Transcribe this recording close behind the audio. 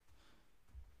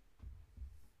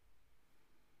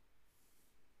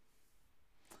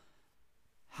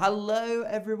Hello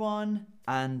everyone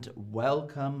and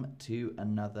welcome to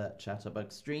another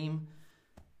Chatterbug stream.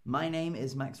 My name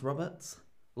is Max Roberts.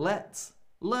 Let's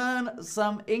learn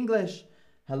some English.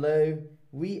 Hello,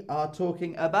 we are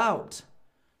talking about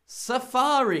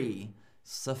Safari.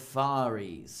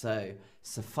 Safari. So,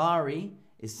 Safari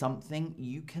is something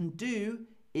you can do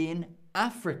in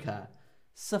Africa.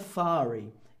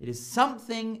 Safari. It is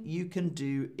something you can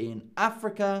do in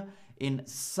Africa, in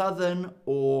southern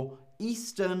or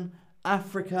Eastern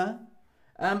Africa.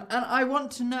 And I want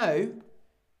to know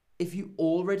if you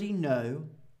already know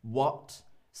what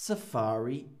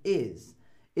safari is.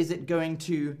 Is it going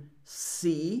to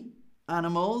see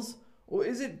animals or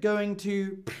is it going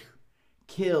to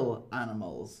kill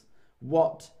animals?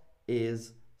 What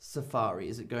is safari?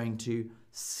 Is it going to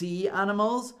see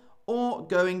animals or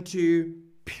going to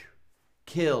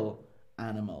kill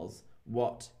animals?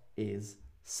 What is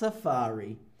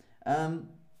safari?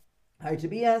 Hi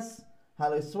Tobias,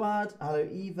 hello Swad, hello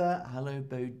Eva, hello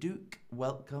Boduk,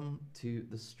 welcome to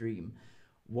the stream.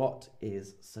 What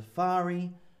is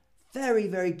safari? Very,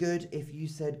 very good if you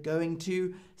said going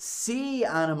to see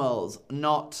animals,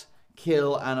 not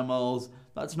kill animals.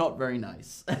 That's not very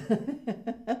nice.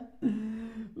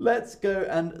 Let's go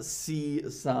and see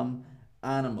some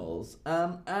animals.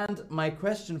 And my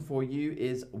question for you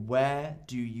is, where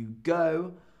do you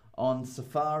go on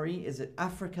safari? Is it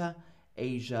Africa,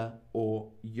 Asia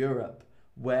or Europe?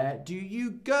 Where do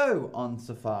you go on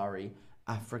safari?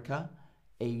 Africa,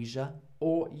 Asia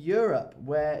or Europe?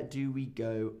 Where do we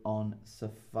go on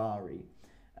safari?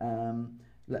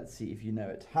 Let's see if you know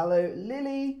it. Hello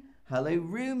Lily, hello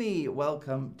Rumi,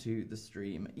 welcome to the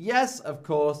stream. Yes, of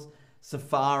course,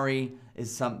 safari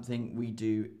is something we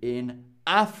do in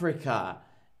Africa.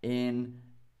 In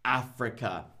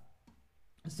Africa.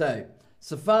 So,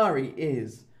 safari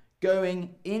is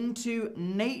going into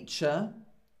nature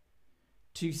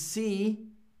to see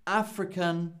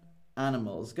African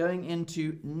animals. Going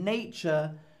into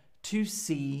nature to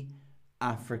see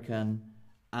African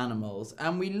animals.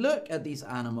 And we look at these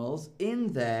animals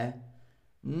in their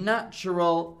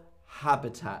natural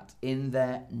habitat. In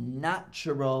their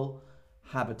natural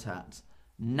habitat.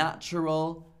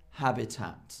 Natural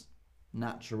habitat.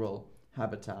 Natural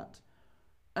habitat.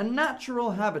 A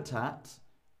natural habitat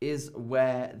is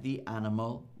where the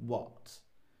animal what?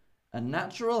 A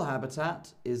natural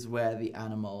habitat is where the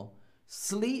animal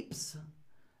sleeps,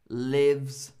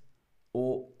 lives,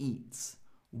 or eats.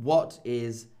 What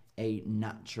is a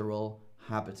natural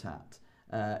habitat?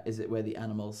 Is it where the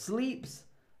animal sleeps,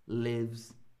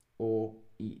 lives, or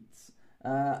eats?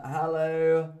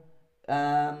 Hello,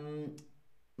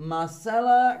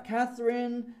 Marcella,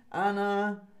 Catherine,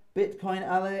 Anna, Bitcoin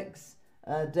Alex,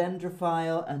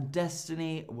 Dendrophile and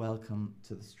Destiny, welcome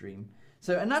to the stream.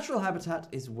 So a natural habitat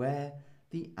is where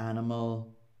the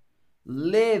animal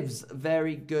lives.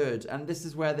 Very good. And this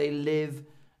is where they live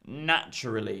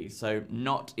naturally. So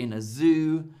not in a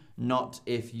zoo, not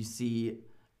if you see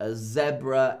a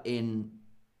zebra in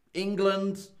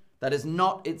England. That is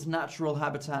not its natural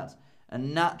habitat. A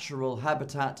natural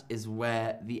habitat is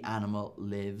where the animal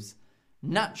lives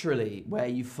naturally, where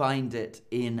you find it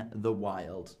in the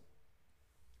wild.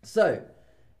 So,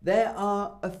 there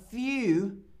are a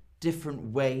few different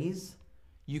ways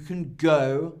you can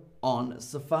go on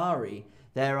safari.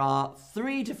 There are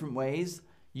 3 different ways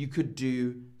you could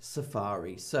do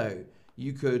safari. So,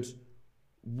 you could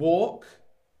walk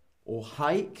or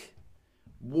hike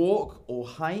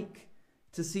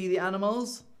to see the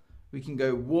animals. We can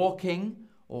go walking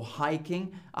or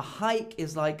hiking. A hike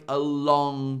is like a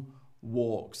long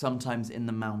walk, sometimes in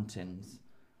the mountains.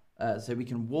 So we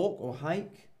can walk or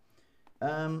hike.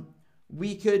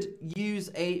 We could use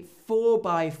a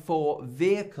 4x4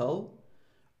 vehicle.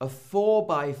 A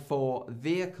 4x4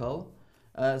 vehicle.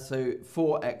 So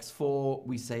 4x4,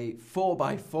 we say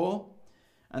 4x4.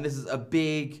 And this is a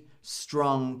big,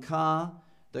 strong car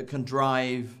that can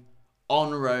drive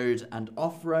on-road and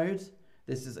off-road.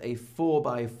 This is a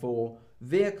 4x4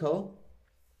 vehicle.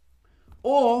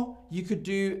 Or you could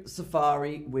do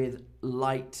safari with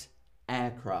light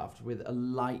aircraft, with a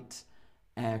light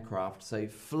aircraft. So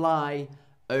fly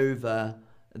over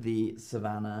the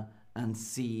savannah and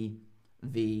see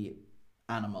the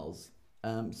animals.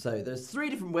 So there's 3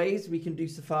 different ways we can do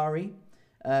safari.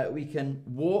 We can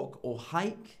walk or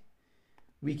hike.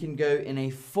 We can go in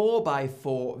a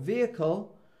 4x4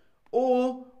 vehicle,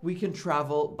 or we can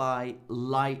travel by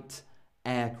light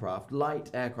aircraft. Light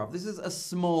aircraft. This is a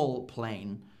small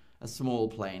plane. A small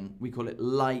plane. We call it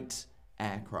light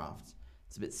aircraft.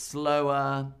 It's a bit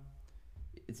slower.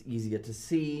 It's easier to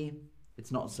see.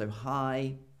 It's not so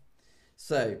high.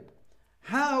 So,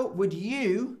 How would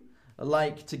you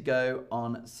like to go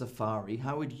on safari?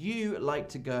 How would you like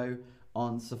to go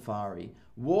on safari?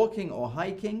 Walking or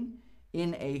hiking,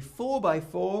 in a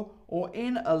 4x4 or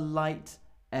in a light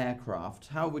aircraft?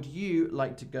 How would you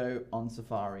like to go on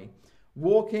safari?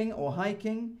 Walking or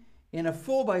hiking, in a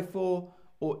 4x4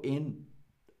 or in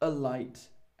a light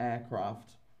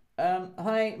aircraft?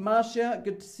 Hi, Marcia,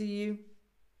 good to see you.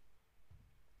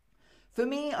 For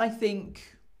me, I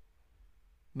think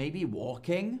maybe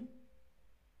walking.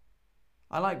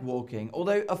 I like walking,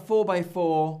 although a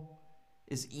 4x4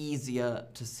 is easier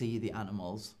to see the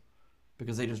animals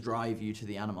because they just drive you to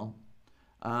the animal.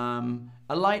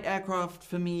 A light aircraft,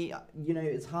 for me, you know,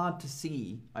 it's hard to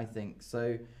see, I think.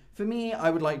 So for me, I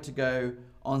would like to go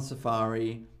on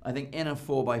safari, I think in a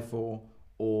 4x4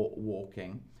 or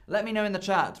walking. Let me know in the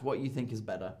chat what you think is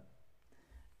better.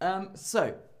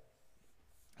 So,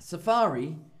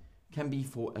 safari can be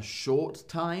for a short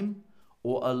time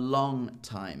or a long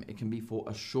time. It can be for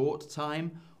a short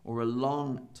time or a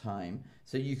long time.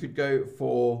 So you could go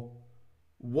for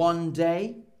one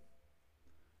day,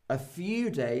 a few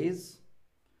days,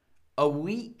 a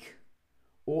week,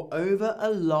 or over a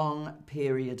long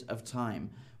period of time.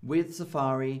 With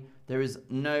safari, there is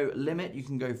no limit. You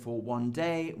can go for 1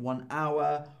 day, 1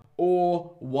 hour,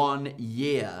 or 1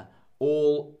 year.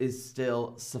 All is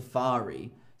still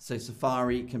safari. So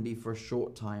safari can be for a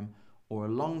short time or a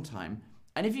long time.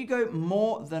 And if you go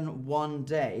more than 1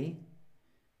 day,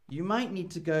 you might need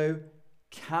to go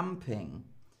camping.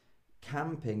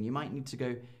 You might need to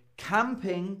go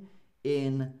camping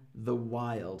in the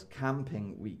wild.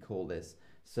 Camping, we call this.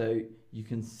 So you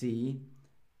can see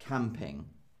camping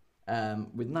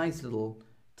with nice little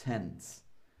tents.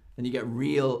 Then you get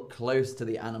real close to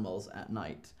the animals at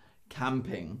night.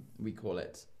 Camping, we call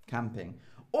it. Camping.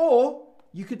 Or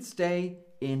you could stay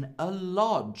in a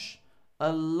lodge.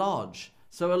 A lodge.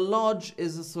 So a lodge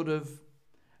is a sort of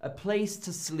a place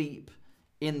to sleep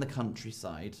in the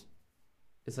countryside.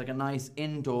 It's like a nice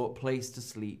indoor place to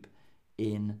sleep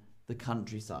in the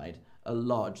countryside. A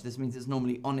lodge. This means it's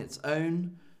normally on its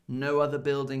own, no other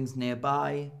buildings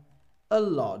nearby. A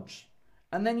lodge.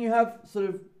 And then you have sort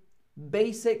of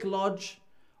basic lodge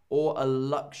or a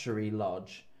luxury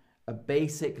lodge. A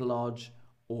basic lodge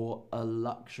or a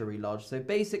luxury lodge. So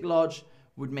basic lodge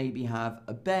would maybe have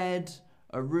a bed,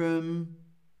 a room,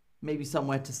 maybe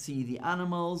somewhere to see the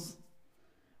animals.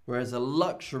 Whereas a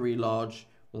luxury lodge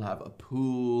will have a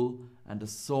pool and a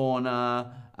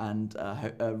sauna and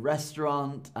a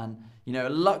restaurant. And, you know, a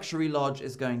luxury lodge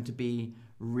is going to be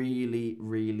really,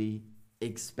 really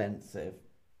expensive.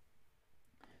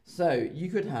 So you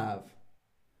could have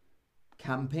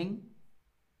camping,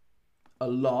 a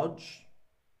lodge,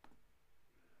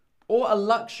 or a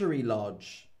luxury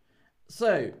lodge.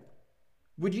 So,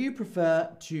 would you prefer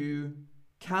to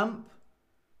camp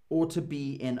or to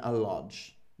be in a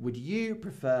lodge? Would you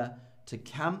prefer to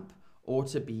camp or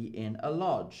to be in a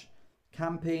lodge?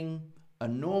 Camping, a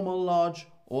normal lodge,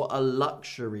 or a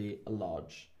luxury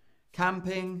lodge?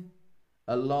 Camping,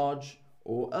 a lodge,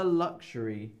 or a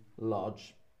luxury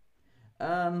lodge?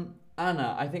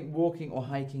 Anna, I think walking or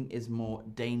hiking is more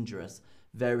dangerous.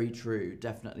 Very true.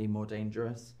 Definitely more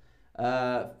dangerous.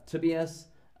 Tobias,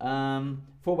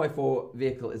 4x4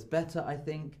 vehicle is better, I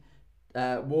think.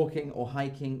 Walking or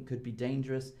hiking could be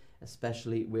dangerous,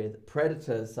 especially with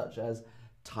predators such as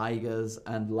tigers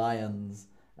and lions.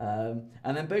 And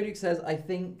then Boduk says, I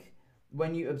think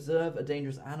when you observe a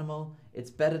dangerous animal, it's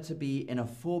better to be in a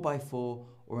 4x4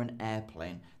 or an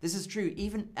airplane. This is true.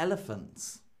 Even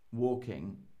elephants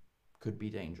walking could be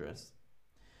dangerous.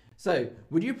 So,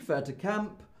 would you prefer to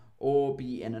camp or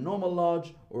be in a normal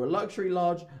lodge or a luxury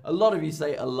lodge? A lot of you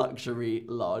say a luxury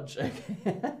lodge.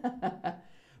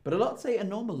 But a lot say a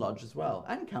normal lodge as well.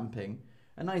 And camping.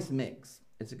 A nice mix.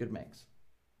 It's a good mix.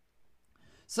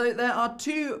 So there are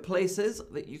 2 places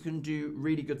that you can do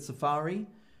really good safari.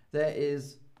 There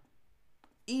is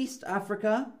East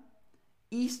Africa.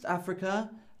 East Africa,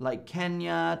 like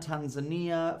Kenya,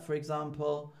 Tanzania, for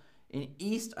example. In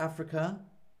East Africa.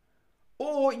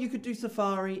 Or you could do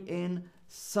safari in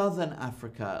Southern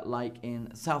Africa, like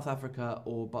in South Africa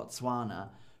or Botswana,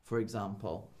 for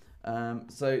example.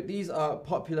 So these are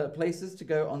popular places to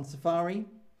go on safari.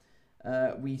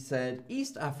 We said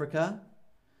East Africa,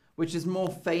 which is more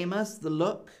famous, the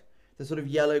look, the sort of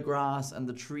yellow grass and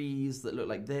the trees that look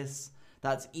like this.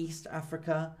 That's East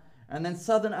Africa. And then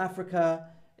Southern Africa,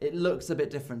 it looks a bit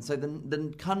different. So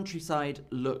the countryside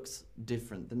looks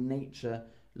different. The nature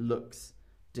looks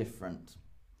different.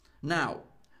 Now,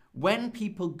 when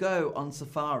people go on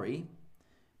safari,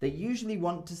 they usually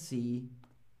want to see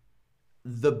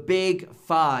the big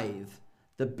 5.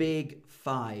 the big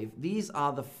five. These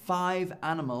are the 5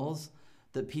 animals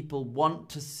that people want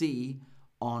to see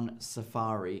on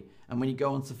safari. And when you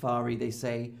go on safari, they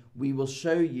say, we will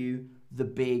show you the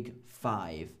big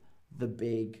 5. The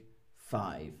big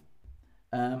 5.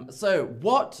 So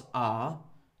what are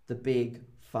the big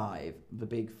 5? The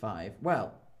big 5.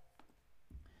 Well,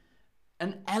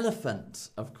 an elephant,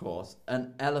 of course.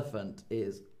 An elephant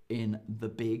is in the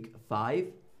big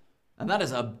 5. And that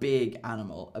is a big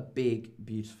animal, a big,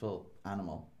 beautiful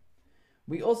animal.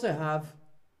 We also have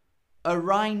a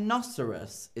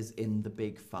rhinoceros is in the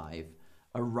big 5.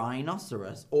 A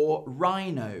rhinoceros, or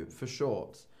rhino for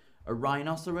short. A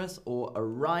rhinoceros or a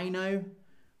rhino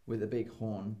with a big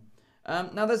horn.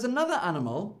 Now there's another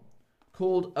animal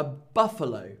called a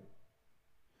buffalo.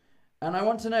 And I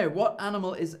want to know, what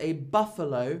animal is a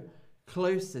buffalo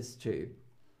closest to?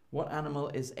 What animal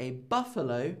is a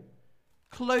buffalo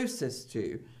closest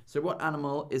to? So what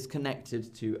animal is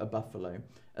connected to a buffalo?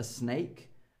 A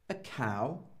snake, a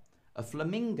cow, a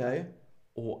flamingo,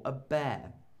 or a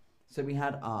bear? So we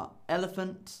had our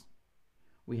elephant,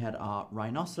 we had our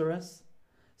rhinoceros.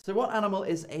 So what animal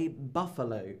is a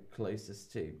buffalo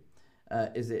closest to?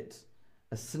 Is it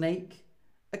a snake,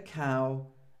 a cow,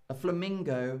 a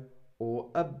flamingo,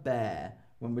 or a bear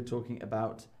when we're talking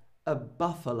about a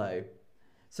buffalo?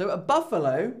 So a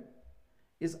buffalo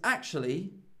is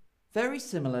actually very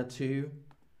similar to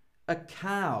a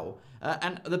cow.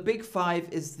 And the big 5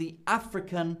 is the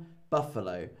African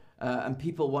buffalo. And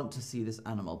people want to see this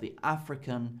animal. The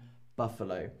African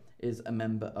buffalo is a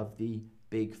member of the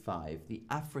big 5. The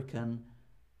African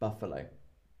buffalo.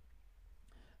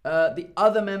 The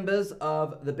other members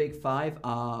of the big 5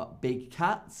 are big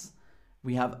cats.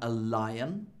 We have a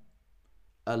lion,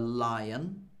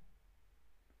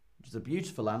 which is a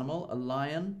beautiful animal, a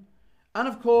lion. And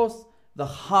of course, the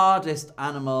hardest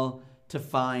animal to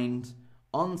find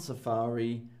on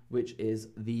safari, which is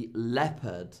the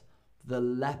leopard. The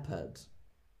leopard.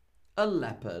 A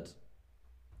leopard.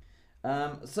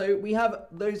 So we have,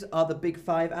 those are the big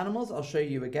 5 animals. I'll show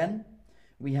you again.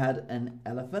 We had an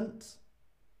elephant.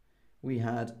 We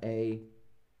had a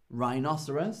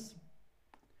rhinoceros.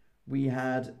 We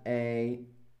had an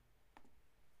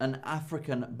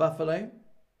African buffalo.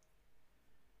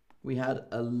 We had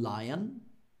a lion.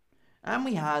 And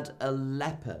we had a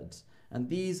leopard. And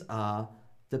these are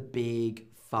the big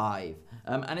 5.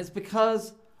 And it's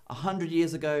because 100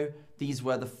 years ago, these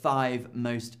were the 5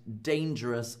 most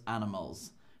dangerous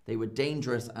animals. They were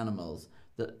dangerous animals.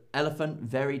 The elephant,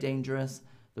 very dangerous.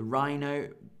 The rhino,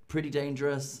 pretty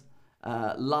dangerous.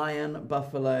 Lion,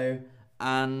 buffalo,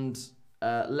 and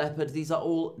leopard. These are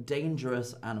all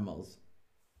dangerous animals.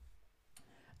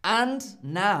 And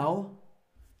now,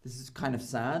 this is kind of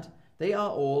sad, they are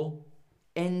all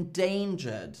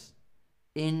endangered.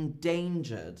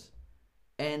 Endangered.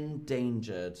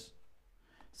 Endangered.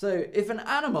 So if an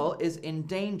animal is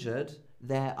endangered,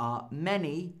 there are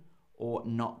many or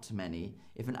not many.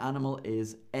 If an animal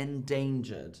is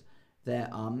endangered, there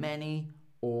are many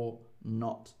or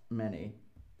not many.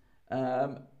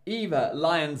 Eva,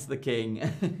 lion's the king.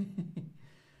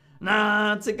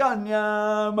 Na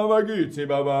cygania, mamaguti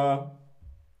baba.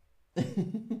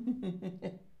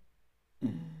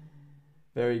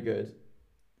 Very good.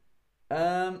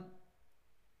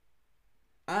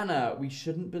 Anna, we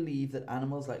shouldn't believe that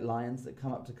animals like lions that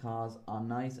come up to cars are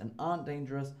nice and aren't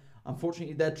dangerous.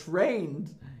 Unfortunately, they're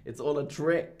trained. It's all a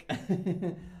trick.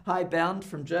 Hi, Bound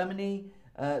from Germany.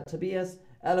 Tobias,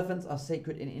 elephants are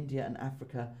sacred in India and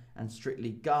Africa and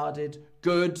strictly guarded.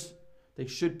 Good. They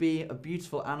should be a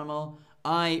beautiful animal.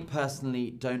 I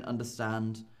personally don't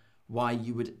understand why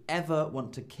you would ever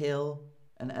want to kill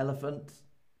an elephant.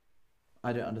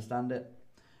 I don't understand it.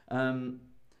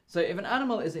 So if an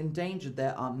animal is endangered,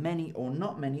 there are many or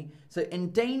not many. So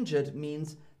endangered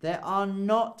means there are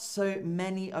not so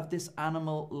many of this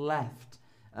animal left.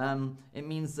 It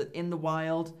means that in the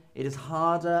wild, it is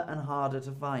harder and harder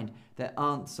to find. There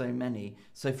aren't so many.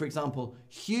 So for example,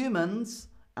 humans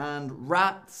and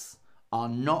rats are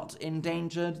not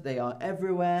endangered. They are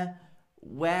everywhere.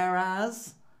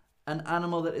 Whereas an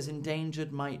animal that is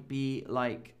endangered might be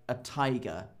like a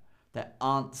tiger. There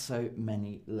aren't so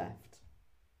many left.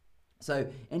 So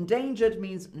endangered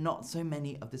means not so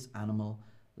many of this animal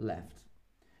left.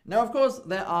 Now, of course,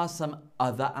 there are some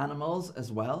other animals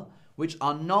as well, which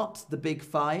are not the big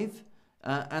 5.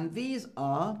 And these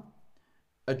are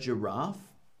a giraffe,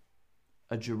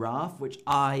 which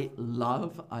I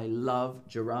love. I love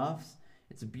giraffes.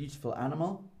 It's a beautiful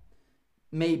animal.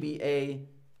 Maybe a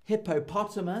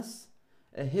hippopotamus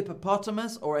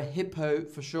or a hippo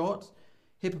for short.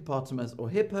 Hippopotamus or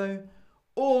hippo.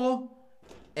 Or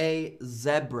a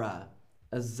zebra.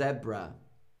 A zebra.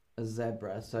 A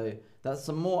zebra. So that's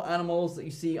some more animals that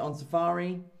you see on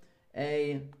safari.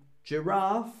 A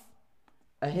giraffe,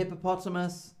 a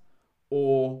hippopotamus,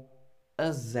 or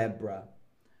a zebra.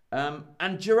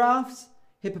 And giraffes,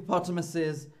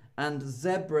 hippopotamuses, and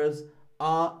zebras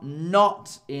are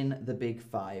not in the big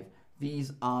five.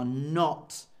 These are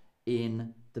not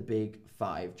in the big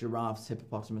five. Giraffes,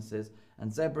 hippopotamuses,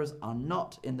 and zebras are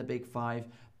not in the big five,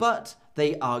 but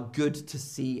they are good to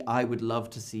see. I would love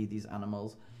to see these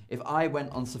animals. If I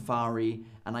went on safari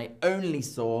and I only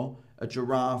saw a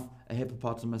giraffe, a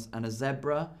hippopotamus, and a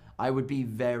zebra, I would be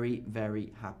very,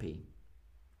 very happy.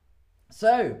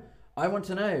 So, I want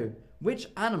to know, which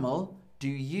animal do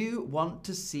you want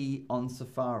to see on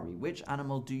safari? Which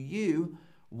animal do you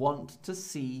want to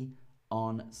see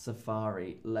on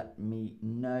safari? Let me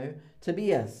know.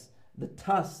 Tobias, the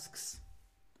tusks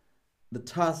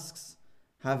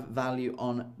have value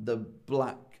on the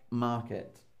black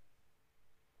market.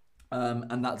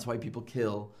 And that's why people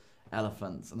kill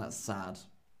elephants, and that's sad.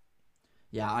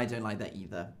 Yeah, I don't like that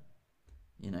either.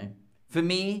 You know, for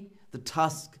me, the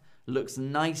tusk looks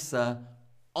nicer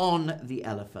on the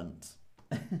elephant.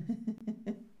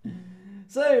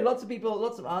 So, lots of people,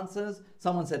 lots of answers.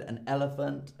 Someone said an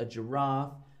elephant, a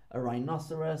giraffe, a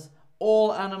rhinoceros,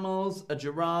 all animals, a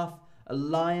giraffe, a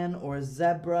lion, or a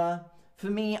zebra. For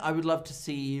me, I would love to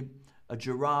see a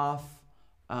giraffe,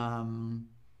 a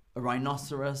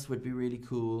rhinoceros would be really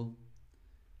cool.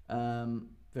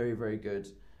 Very, very good.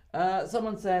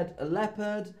 Someone said a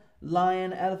leopard,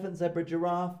 lion, elephant, zebra,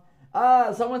 giraffe.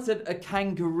 Someone said a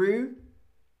kangaroo.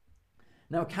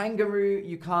 Now, kangaroo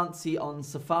you can't see on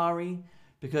safari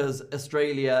because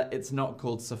Australia, it's not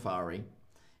called safari.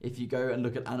 If you go and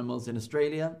look at animals in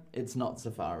Australia, it's not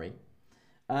safari.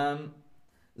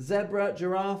 Zebra,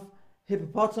 giraffe,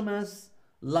 hippopotamus,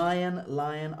 lion.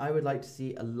 I would like to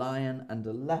see a lion and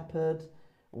a leopard.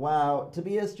 Wow,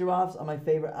 Tobias, giraffes are my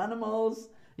favorite animals.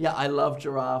 Yeah, I love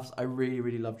giraffes. I really,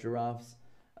 really love giraffes.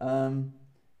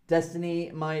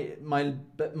 Destiny, my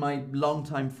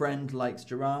longtime friend, likes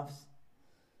giraffes.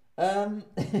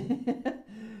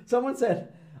 Someone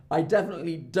said, I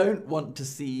definitely don't want to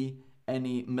see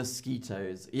any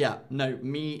mosquitoes. Yeah, no,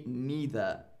 me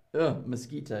neither. Ugh,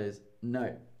 mosquitoes.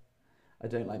 No, I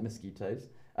don't like mosquitoes.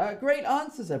 Great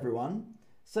answers, everyone.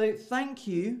 So thank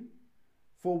you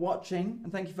for watching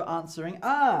and thank you for answering.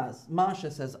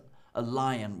 Marsha says a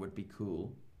lion would be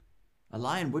cool. A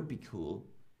lion would be cool.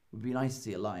 It would be nice to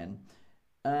see a lion.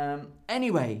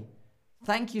 Anyway,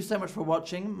 thank you so much for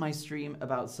watching my stream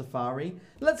about safari.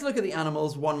 Let's look at the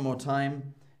animals one more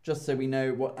time, just so we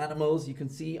know what animals you can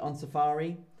see on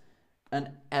safari.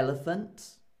 An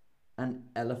elephant. A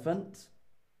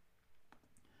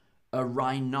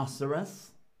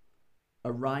rhinoceros.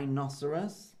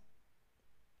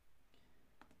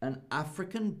 An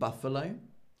African buffalo.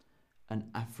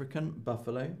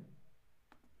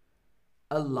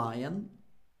 A lion.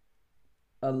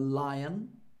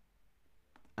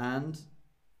 And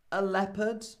a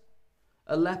leopard.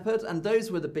 And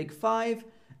those were the big five.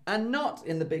 And not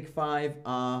in the big five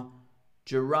are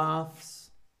giraffes,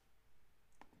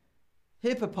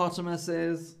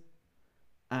 hippopotamuses,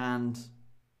 and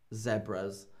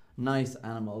zebras. Nice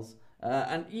animals.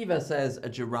 And Eva says a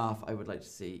giraffe I would like to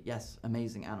see. Yes,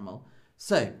 amazing animal.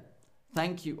 So,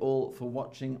 thank you all for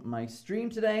watching my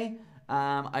stream today.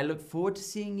 I look forward to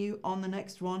seeing you on the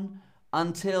next one.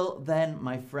 Until then,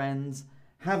 my friends,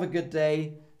 have a good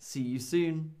day. See you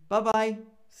soon. Bye-bye.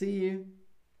 See you.